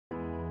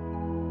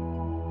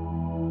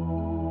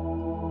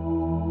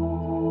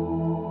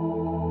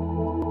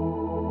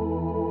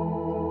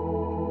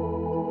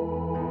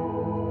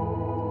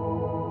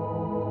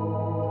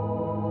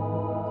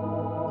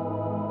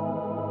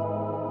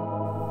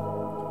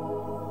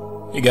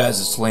Hey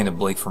guys, it's Landon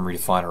Blake from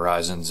Redefined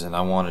Horizons, and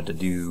I wanted to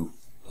do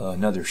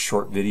another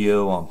short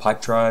video on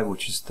Pipedrive,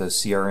 which is the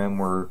CRM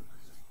we're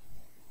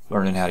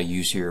learning how to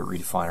use here at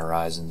Redefined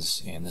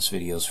Horizons. And this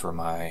video is for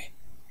my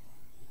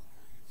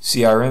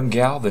CRM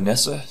gal,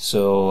 Vanessa.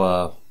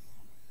 So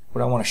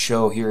what I want to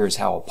show here is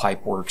how a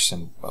pipe works,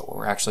 and what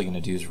we're actually going to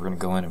do is we're going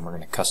to go in and we're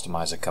going to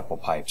customize a couple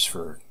pipes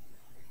for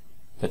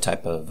the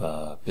type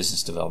of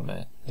business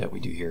development that we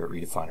do here at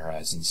Redefined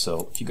Horizons.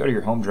 So if you go to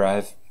your home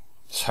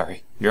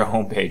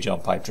page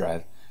on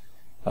Pipedrive,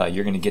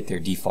 you're going to get their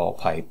default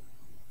pipe,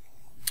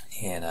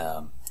 and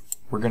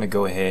we're going to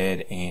go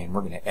ahead and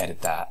we're going to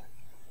edit that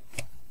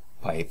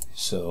pipe.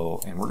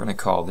 So, and we're going to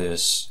call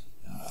this,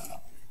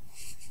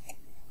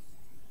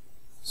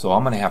 so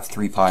I'm going to have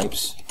 3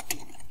 pipes,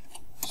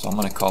 so I'm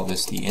going to call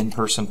this the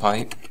in-person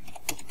pipe.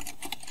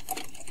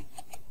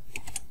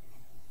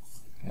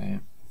 Okay.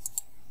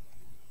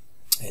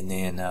 And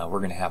then we're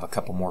going to have a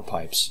couple more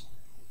pipes.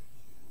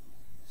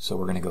 So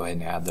we're going to go ahead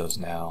and add those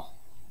now.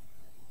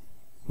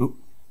 Oop.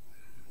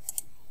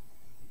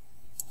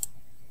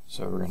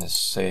 So we're going to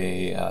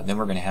say, then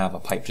we're going to have a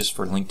pipe just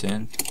for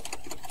LinkedIn.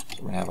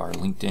 So we're going to have our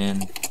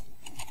LinkedIn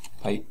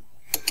pipe.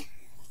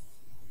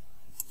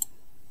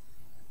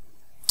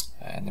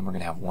 And then we're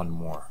going to have one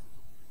more.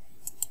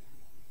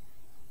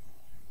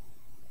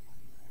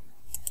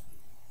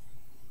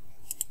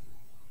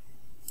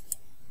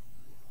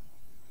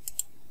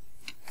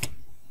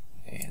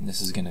 And this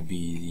is going to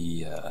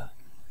be the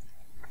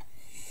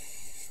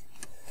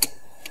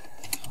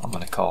I'm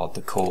going to call it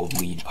the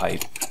cold lead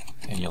pipe,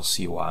 and you'll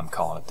see why I'm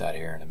calling it that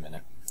here in a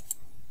minute.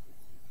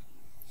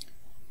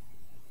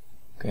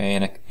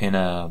 Okay,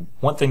 and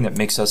one thing that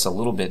makes us a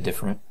little bit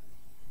different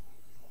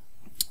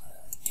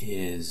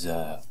is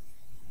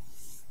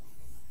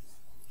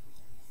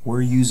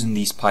we're using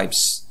these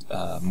pipes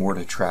more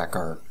to track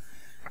our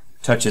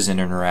touches and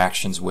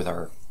interactions with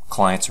our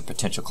clients or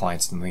potential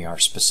clients than we are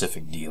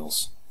specific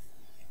deals.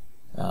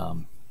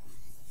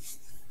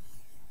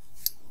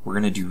 We're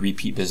going to do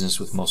repeat business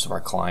with most of our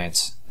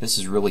clients. This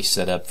is really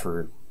set up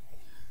for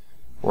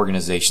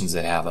organizations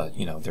that have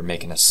they're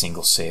making a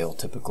single sale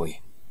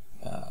typically,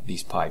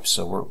 these pipes.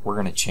 So we're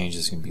going to change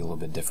this. It's going to be a little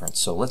bit different.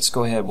 So let's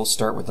go ahead. We'll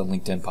start with the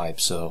LinkedIn pipe.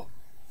 So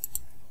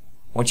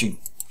once you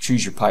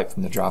choose your pipe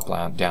from the drop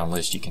down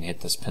list, you can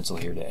hit this pencil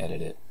here to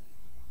edit it.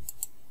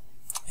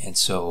 And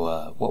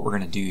so what we're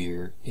going to do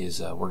here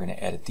is we're going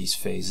to edit these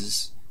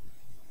phases.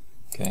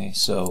 Okay,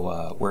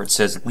 so where it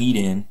says lead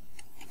in,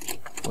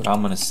 what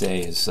I'm going to say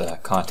is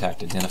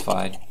contact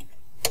identified.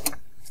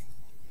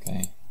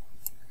 Okay.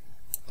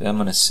 Then I'm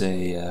going to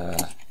say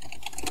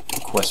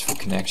request for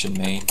connection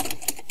made.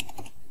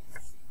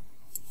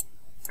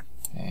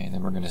 Okay, and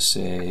then we're going to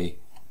say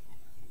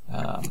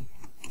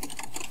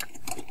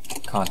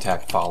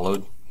contact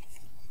followed.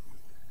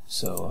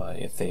 So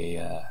if they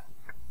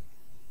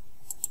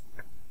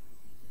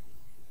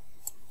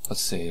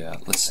let's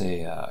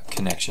say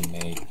connection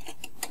made.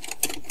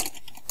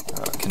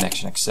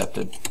 Connection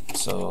accepted,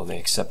 so they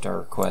accept our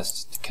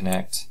request to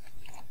connect.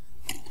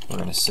 We're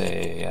going to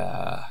say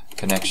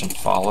connection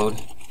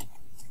followed,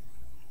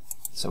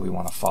 so we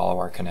want to follow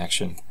our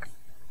connection.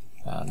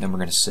 Then we're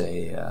going to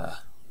say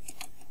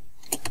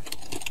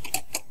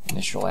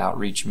initial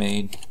outreach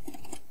made.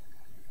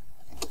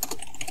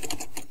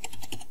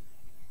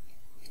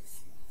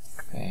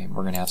 Okay,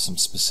 we're going to have some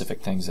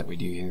specific things that we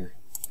do here.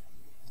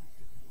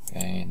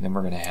 Okay, and then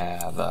we're going to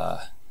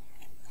have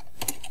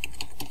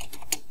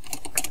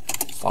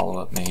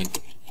follow-up made.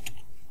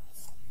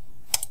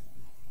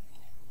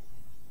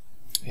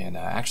 And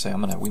actually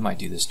we might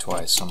do this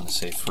twice. So I'm going to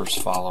say first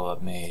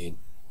follow-up made,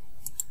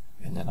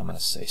 and then I'm going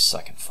to say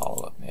second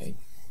follow-up made.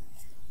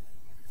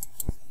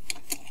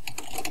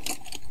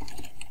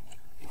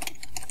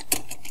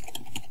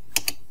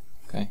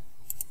 Okay.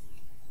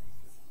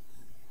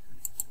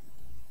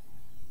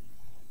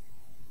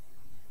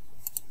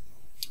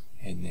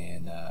 And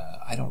then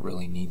I don't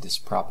really need this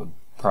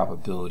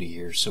probability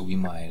here, so we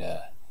might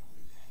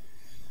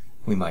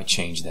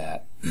change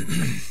that.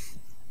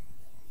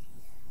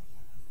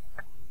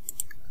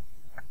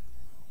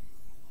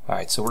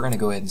 Alright, so we're going to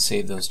go ahead and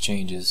save those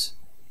changes.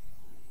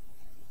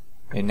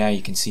 And now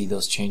you can see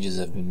those changes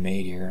have been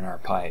made here in our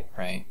pipe,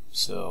 right?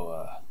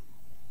 So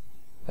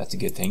that's a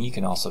good thing. You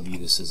can also view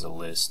this as a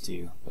list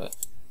too, but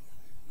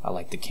I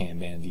like the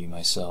Kanban view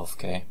myself,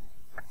 okay?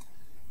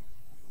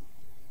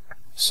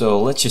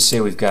 So let's just say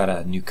we've got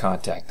a new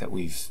contact that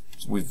we've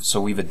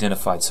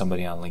identified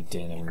somebody on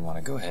LinkedIn, and we want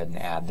to go ahead and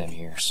add them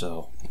here.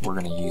 So we're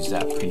going to use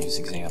that previous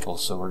example.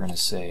 So we're going to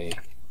say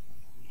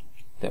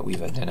that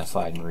we've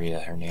identified Maria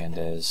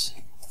Hernandez,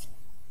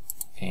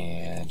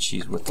 and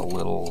she's with the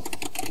Little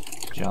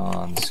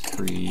Johns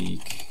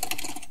Creek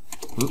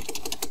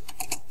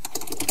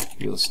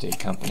real estate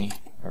company,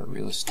 or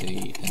real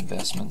estate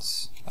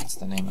investments. That's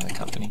the name of the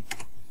company.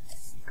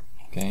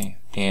 Okay,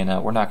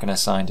 and we're not going to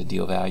assign to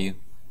deal value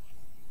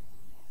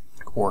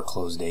or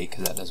close date,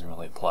 because that doesn't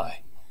really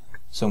apply.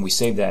 So when we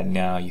save that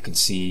now, you can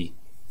see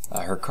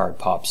her card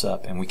pops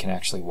up, and we can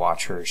actually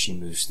watch her as she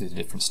moves through the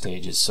different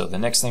stages. So the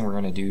next thing we're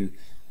going to do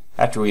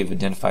after we've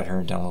identified her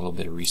and done a little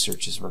bit of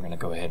research, is we're going to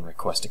go ahead and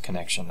request a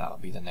connection. That'll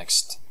be the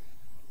next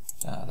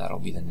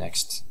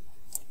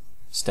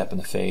step in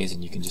the phase,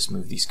 and you can just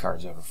move these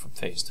cards over from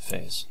phase to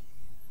phase.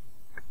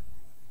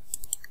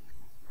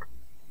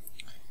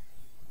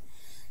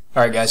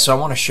 Alright guys, so I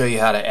want to show you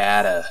how to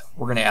add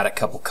we're going to add a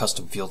couple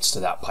custom fields to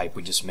that pipe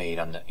we just made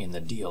in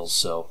the deals.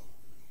 So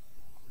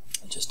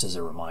just as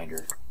a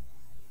reminder,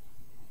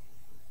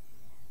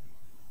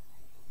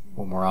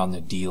 when we're on the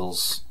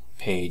deals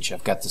page,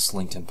 I've got this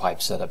LinkedIn pipe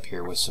set up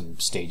here with some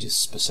stages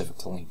specific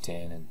to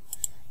LinkedIn, and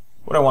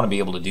what I want to be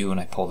able to do when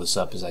I pull this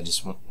up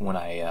is when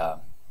I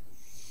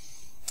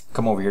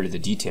come over here to the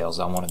details,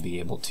 I want to be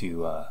able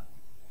to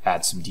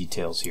add some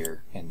details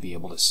here and be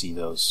able to see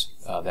those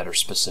that are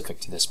specific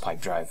to this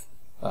Pipedrive,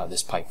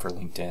 this pipe for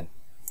LinkedIn.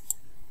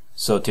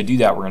 So to do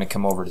that, we're going to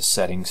come over to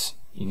settings,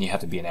 and you have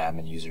to be an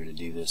admin user to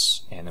do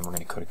this, and then we're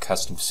going to go to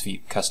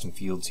custom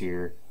fields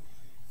here,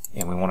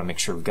 and we want to make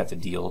sure we've got the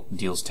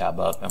deals tab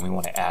up, and we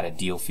want to add a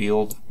deal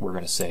field. We're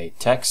going to say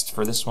text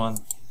for this one,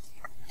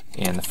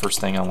 and the first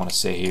thing I want to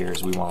say here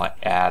is we want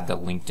to add the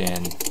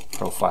LinkedIn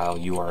profile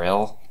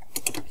URL.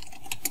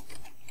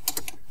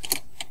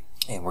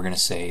 And we're going to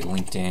say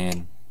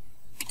LinkedIn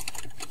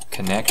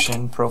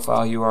connection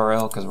profile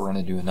URL because we're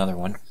going to do another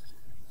one.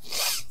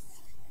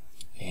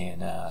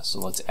 And so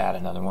let's add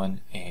another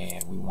one,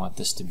 and we want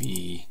this to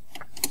be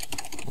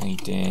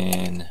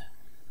LinkedIn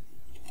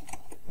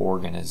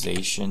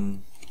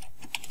organization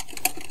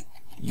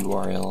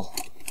URL.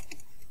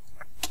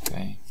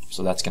 Okay,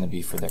 so that's going to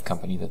be for the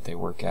company that they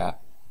work at.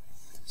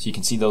 So you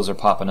can see those are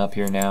popping up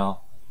here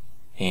now,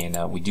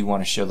 and we do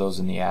want to show those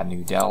in the add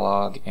new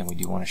dialog, and we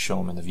do want to show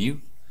them in the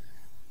view.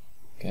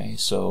 Okay,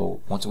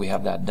 so once we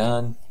have that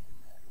done,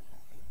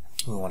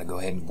 we want to go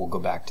ahead and we'll go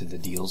back to the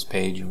deals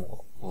page, and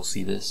we'll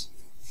see this.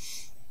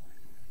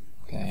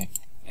 Okay,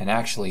 and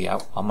actually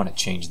I'm going to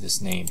change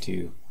this name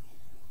too.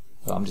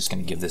 So I'm just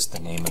going to give this the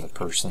name of the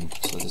person.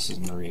 So this is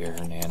Maria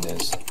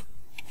Hernandez.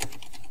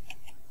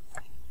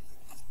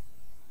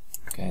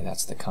 Okay,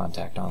 that's the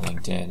contact on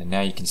LinkedIn, and now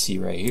you can see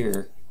right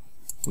here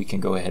we can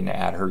go ahead and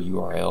add her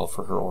URL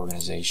for her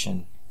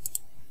organization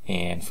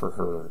and for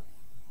her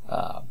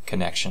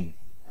connection,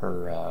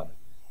 her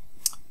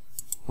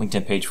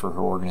LinkedIn page for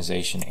her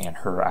organization, and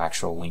her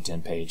actual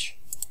LinkedIn page.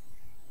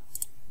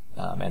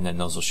 And then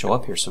those will show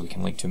up here so we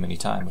can link to them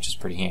anytime, which is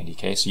pretty handy.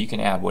 Okay, so you can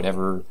add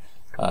whatever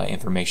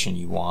information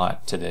you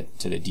want to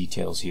the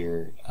details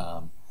here,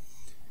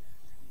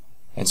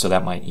 and so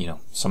that might,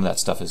 some of that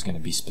stuff is going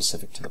to be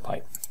specific to the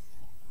pipe.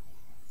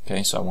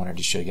 Okay, so I wanted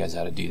to show you guys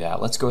how to do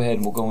that. Let's go ahead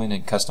and we'll go in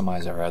and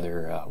customize our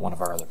other one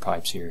of our other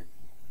pipes here.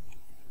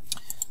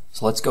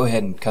 So let's go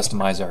ahead and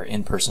customize our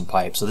in-person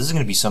pipe. So this is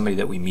going to be somebody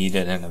that we meet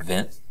at an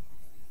event,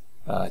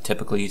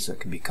 typically, so it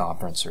could be a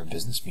conference or a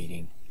business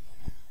meeting.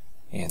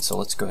 And so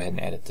let's go ahead and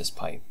edit this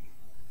pipe.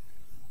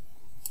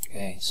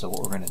 Okay, so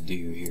what we're going to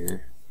do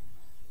here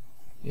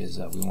is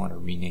we want to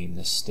rename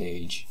this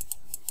stage.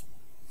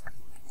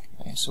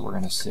 Okay, so we're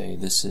going to say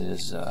this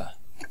is we're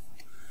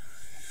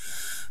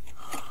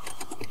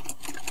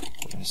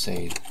going to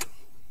say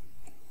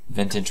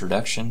event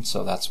introduction,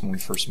 so that's when we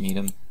first meet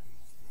them.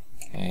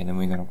 And then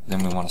we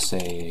want to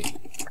say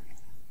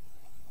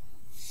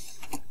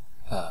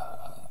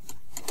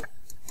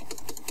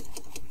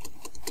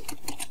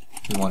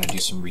we want to do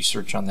some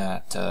research on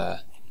that.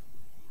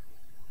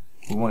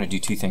 We want to do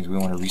two things. We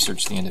want to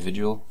research the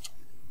individual,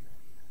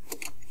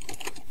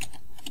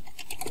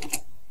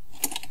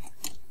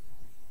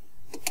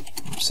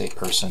 say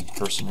person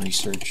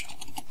researched,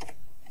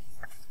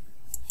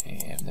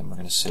 and then we're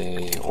going to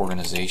say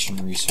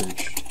organization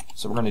researched.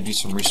 So we're going to do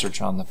some research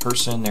on the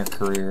person, their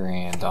career,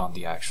 and on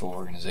the actual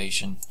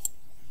organization.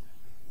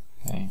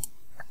 Okay.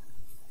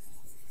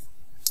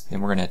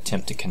 Then we're going to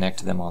attempt to connect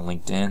to them on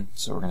LinkedIn.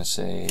 So we're going to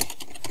say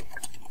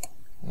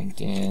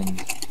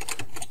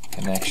LinkedIn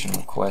connection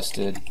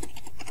requested.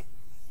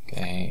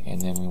 Okay, and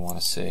then we want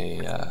to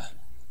say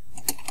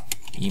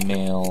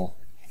email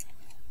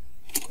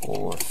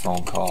or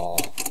phone call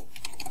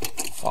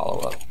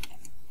follow-up.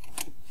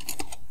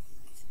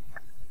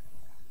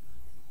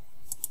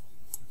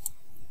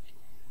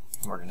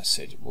 We're going to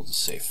say, we'll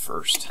just say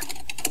first,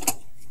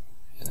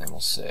 and then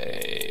we'll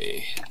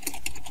say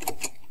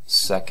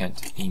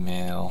second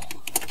email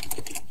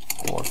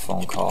or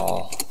phone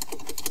call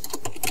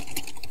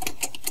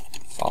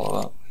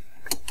follow-up.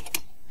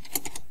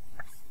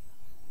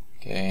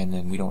 Okay, and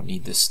then we don't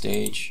need this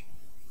stage.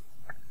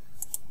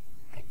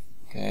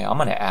 Okay, I'm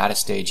going to add a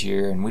stage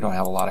here, and we don't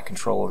have a lot of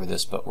control over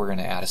this, but we're going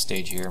to add a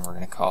stage here, and we're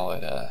going to call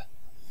it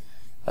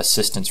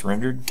assistance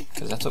rendered,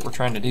 because that's what we're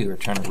trying to do. We're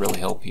trying to really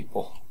help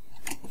people.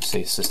 We'll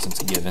say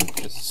assistance given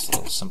because it's a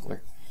little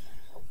simpler.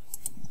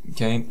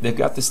 Okay, they've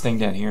got this thing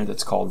down here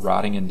that's called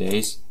routing in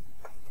days.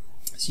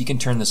 So you can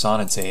turn this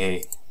on and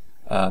say,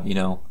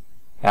 hey,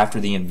 after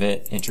the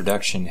event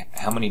introduction,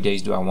 how many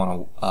days do I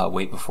want to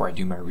wait before I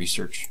do my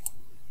research?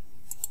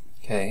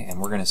 Okay, and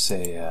we're going to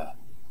say,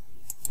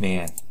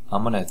 man,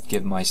 I'm going to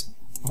give my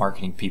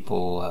marketing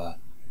people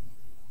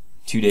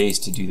 2 days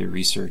to do their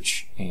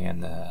research,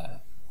 and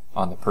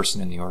on the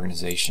person in the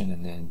organization.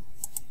 And then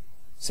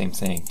same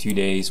thing, 2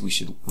 days we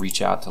should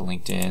reach out to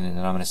LinkedIn, and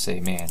then I'm going to say,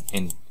 man,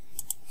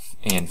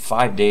 in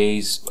 5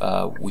 days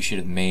we should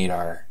have made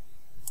our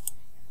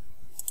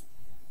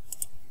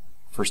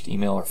first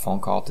email or phone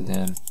call to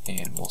them,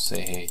 and we'll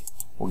say, hey,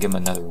 we'll give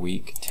them another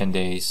week, 10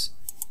 days.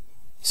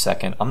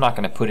 Second, I'm not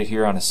going to put it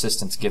here on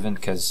assistance given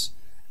because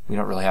we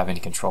don't really have any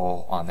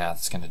control on that.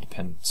 It's going to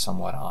depend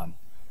somewhat on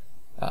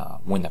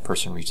when the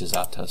person reaches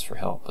out to us for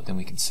help, but then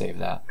we can save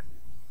that.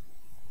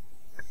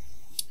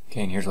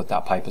 Okay, and here's what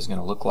that pipe is going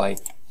to look like.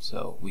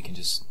 So we can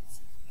just,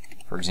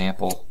 for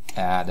example,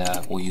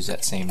 add, we'll use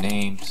that same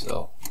name,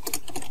 so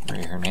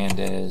Maria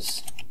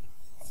Hernandez.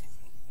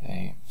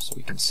 Okay, so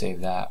we can save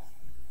that.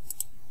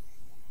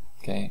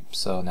 Okay,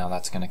 so now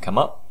that's going to come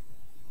up.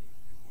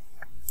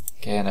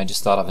 Okay, and I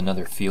just thought of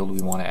another field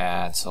we want to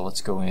add, so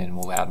let's go in and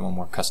we'll add one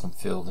more custom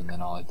field, and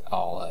then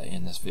I'll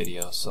end this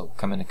video. So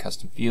come into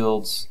custom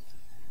fields.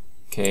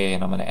 Okay,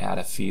 and I'm going to add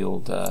a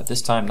field,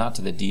 this time not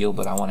to the deal,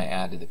 but I want to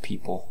add to the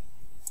people.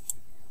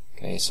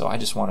 Okay, so I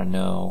just want to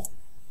know,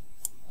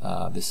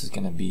 this is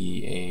going to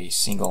be a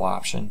single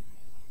option.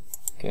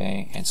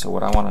 Okay, and so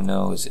what I want to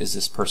know is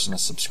this person a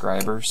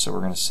subscriber? So we're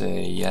going to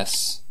say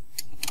yes,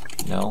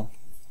 no.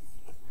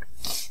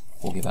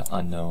 We'll give it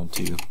unknown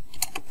too.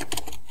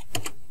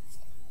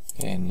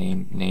 Okay, and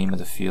name of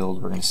the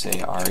field, we're going to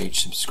say RH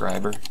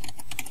subscriber.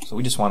 So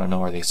we just want to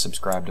know, are they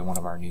subscribed to one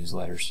of our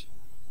newsletters?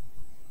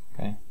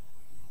 Okay,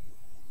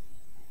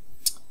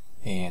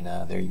 and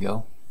there you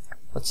go.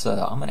 Let's.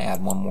 I'm going to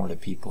add one more to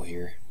people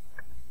here,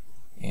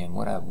 and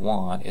what I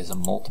want is a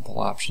multiple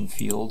option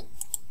field,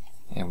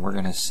 and we're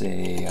going to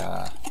say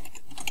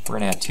we're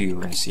going to add two.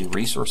 We're going to see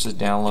resources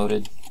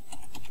downloaded.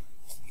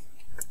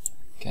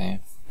 Okay.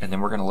 And then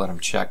we're going to let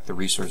them check the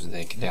resources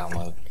they can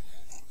download.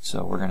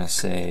 So we're going to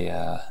say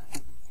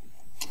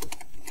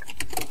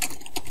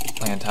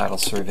land title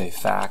survey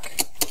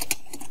FAQ,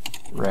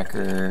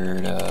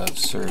 record of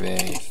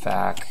survey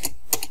FAQ,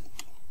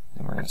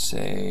 and we're going to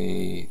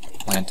say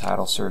land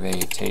title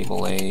survey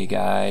table A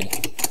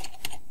guide,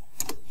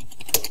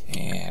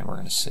 and we're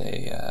going to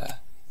say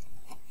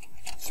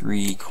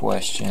 3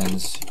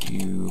 questions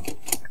you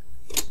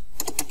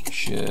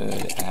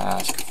should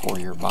ask for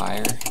your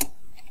buyer.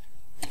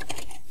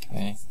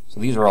 Okay, so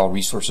these are all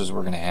resources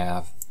we're going to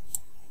have.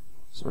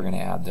 So we're going to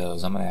add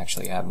those. I'm going to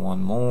actually add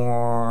one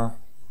more.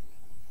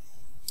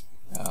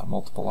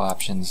 Multiple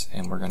options,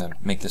 and we're going to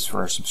make this for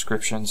our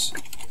subscriptions.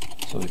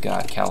 So we've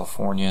got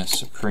California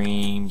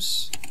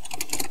Supremes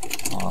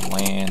on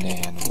land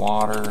and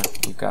water.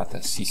 We've got the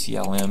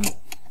CCLM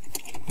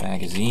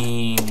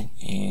magazine,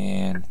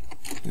 and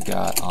we've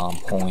got On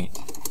Point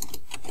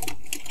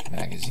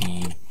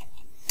magazine.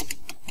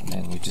 And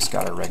then we've just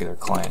got our regular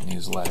client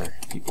newsletter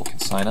people can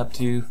sign up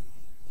to.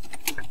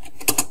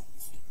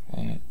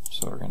 Okay,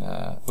 so we're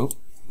gonna,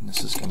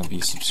 this is gonna be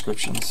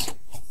subscriptions,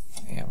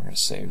 and we're gonna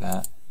save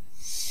that.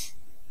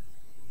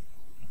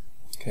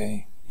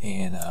 Okay,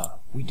 and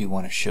we do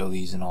want to show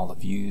these in all the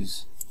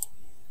views.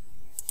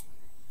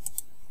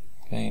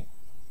 Okay,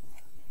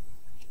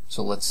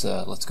 so let's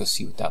go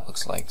see what that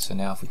looks like. So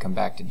now if we come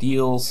back to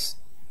deals,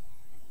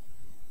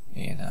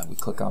 and we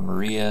click on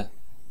Maria.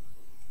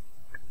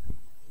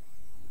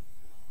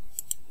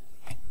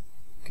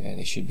 Okay,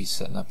 they should be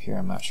setting up here.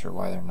 I'm not sure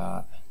why they're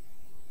not.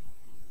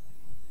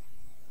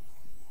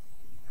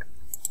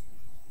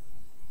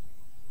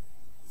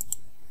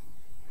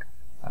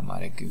 I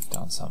might have goofed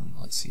on something.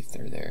 Let's see if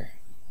they're there.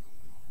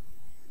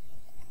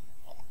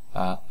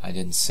 I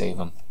didn't save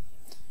them.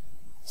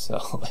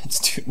 So let's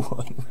do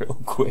one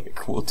real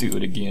quick. We'll do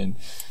it again.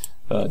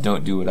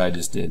 Don't do what I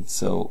just did.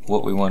 So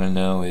what we want to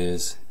know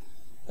is,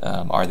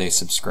 are they a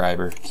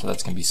subscriber? So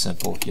that's going to be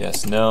simple.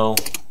 Yes, no,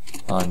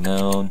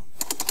 unknown.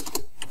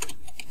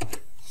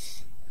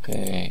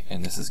 Okay,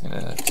 and this is going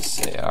to just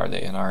say, are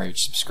they an RH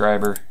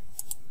subscriber?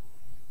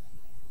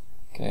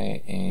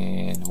 Okay,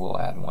 and we'll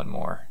add one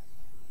more.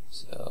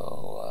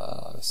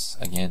 So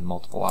again,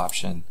 multiple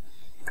option,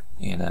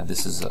 and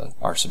this is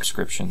our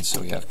subscription.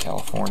 So we have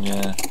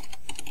California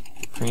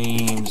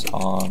Supremes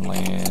on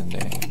land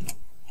and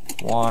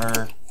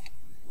water.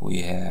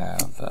 We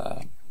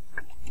have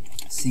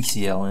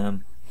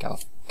CCLM,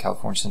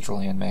 California Central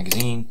Land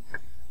Magazine,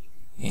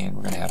 and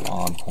we're going to have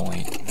On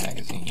Point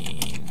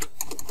Magazine.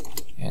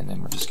 And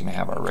then we're just going to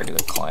have our regular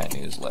client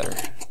newsletter.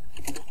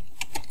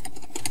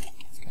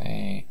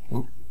 Okay.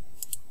 Oop.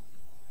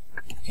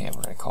 And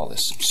we're going to call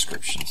this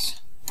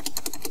subscriptions.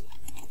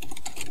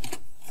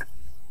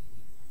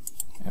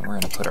 And we're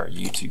going to put our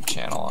YouTube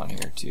channel on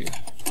here too.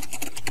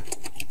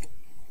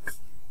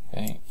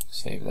 Okay,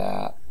 save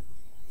that.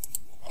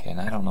 Okay, and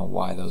I don't know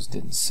why those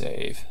didn't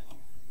save.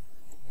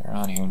 They're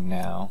on here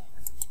now.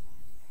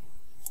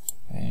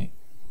 Okay.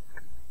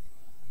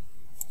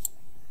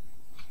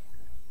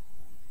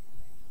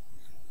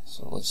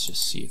 So let's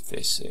just see if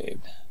they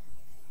saved.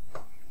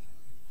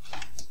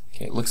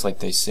 Okay, it looks like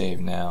they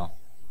saved now.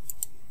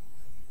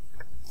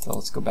 So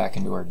let's go back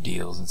into our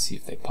deals and see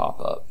if they pop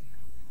up.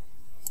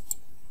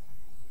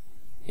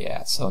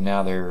 Yeah, so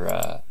now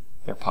they're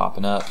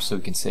popping up, so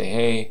we can say,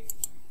 hey,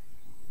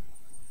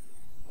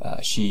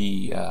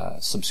 She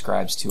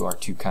subscribes to our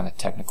 2 kind of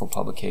technical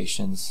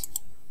publications,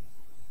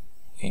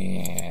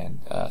 and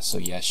so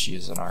yes, she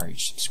is an RH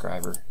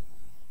subscriber.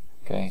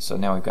 Okay, so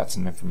now we've got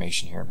some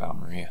information here about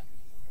Maria.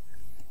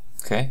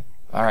 Okay,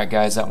 alright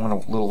guys, that went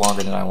a little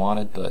longer than I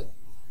wanted, but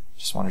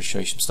just wanted to show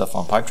you some stuff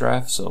on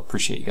Pipedrive, so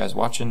appreciate you guys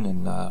watching,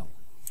 and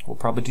we'll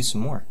probably do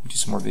some more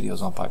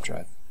videos on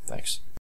Pipedrive. Thanks.